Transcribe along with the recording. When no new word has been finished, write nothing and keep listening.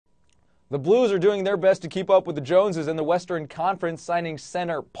The Blues are doing their best to keep up with the Joneses in the Western Conference, signing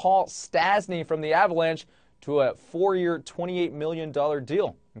center Paul Stastny from the Avalanche to a 4-year, $28 million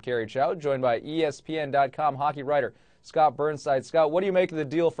deal. I'm Kerry Chow, joined by ESPN.com hockey writer Scott Burnside. Scott, what do you make of the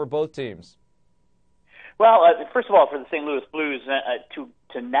deal for both teams? Well, first of all, for the St. Louis Blues,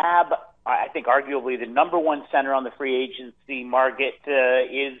 to nab, I think, arguably the number one center on the free agency market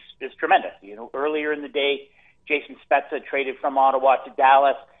is tremendous. You know, earlier in the day, Jason Spezza traded from Ottawa to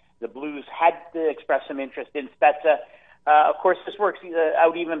Dallas. The Blues had to express some interest in Spezza. Of course, this works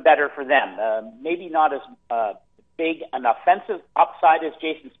out even better for them. Maybe not as big an offensive upside as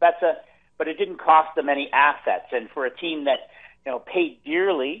Jason Spezza, but it didn't cost them any assets. And for a team that paid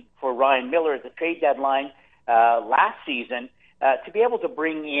dearly for Ryan Miller at the trade deadline last season, to be able to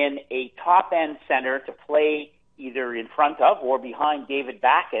bring in a top-end center to play either in front of or behind David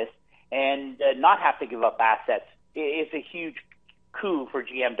Backes and not have to give up assets is a huge coup for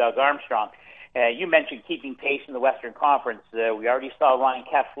GM Doug Armstrong. You mentioned keeping pace in the Western Conference. We already saw Ryan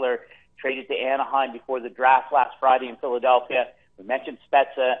Kessler traded to Anaheim before the draft last Friday in Philadelphia. We mentioned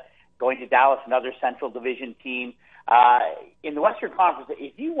Spezza going to Dallas, another Central Division team. In the Western Conference,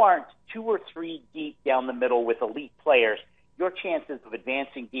 if you aren't 2 or 3 deep down the middle with elite players, your chances of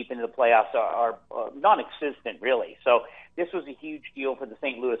advancing deep into the playoffs are non-existent, really. So this was a huge deal for the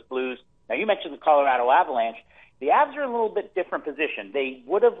St. Louis Blues. Now, you mentioned the Colorado Avalanche. The Avs are in a little bit different position. They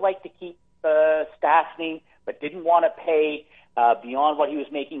would have liked to keep Stastny, but didn't want to pay beyond what he was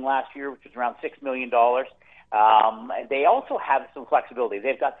making last year, which was around $6 million. They also have some flexibility.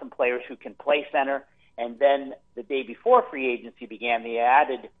 They've got some players who can play center, and then the day before free agency began, they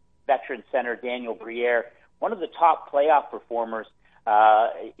added veteran center Daniel Briere, one of the top playoff performers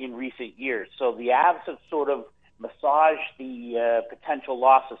in recent years. So the Avs have sort of massaged the potential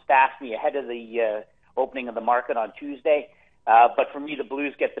loss of Stastny ahead of the opening of the market on Tuesday. But for me, the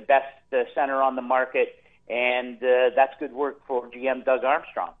Blues get the best center on the market, and that's good work for GM Doug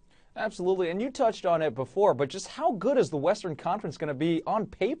Armstrong. Absolutely, and you touched on it before, but just how good is the Western Conference going to be on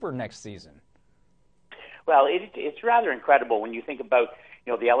paper next season? Well, it's rather incredible when you think about,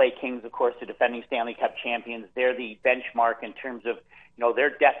 the LA Kings, of course, the defending Stanley Cup champions. They're the benchmark in terms of,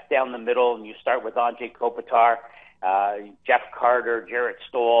 their depth down the middle, and you start with Anze Kopitar, Jeff Carter, Jarrett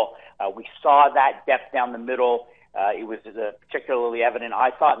Stoll. We saw that depth down the middle. It was particularly evident,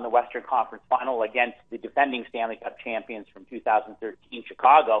 I thought, in the Western Conference Final against the defending Stanley Cup champions from 2013,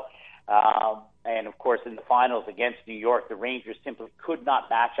 Chicago. And, of course, in the finals against New York, the Rangers simply could not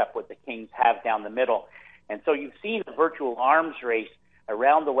match up what the Kings have down the middle. And so you've seen a virtual arms race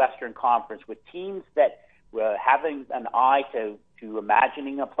around the Western Conference with teams that having an eye to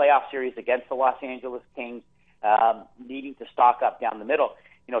imagining a playoff series against the Los Angeles Kings, needing to stock up down the middle.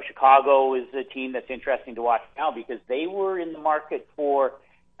 Chicago is a team that's interesting to watch now because they were in the market for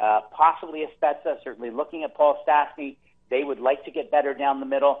possibly a Spezza, certainly looking at Paul Stastny. They would like to get better down the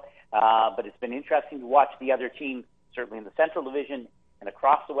middle, but it's been interesting to watch the other teams, certainly in the Central Division and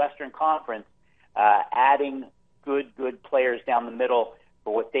across the Western Conference, adding good players down the middle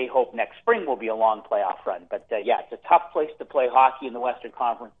for what they hope next spring will be a long playoff run. But, it's a tough place to play hockey in the Western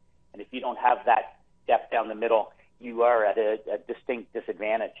Conference, and if you don't have that depth down the middle, you are at a distinct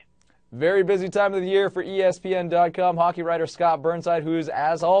disadvantage. Very busy time of the year for ESPN.com hockey writer Scott Burnside, who's,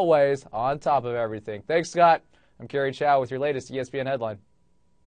 as always, on top of everything. Thanks, Scott. I'm Kerry Chow with your latest ESPN headline.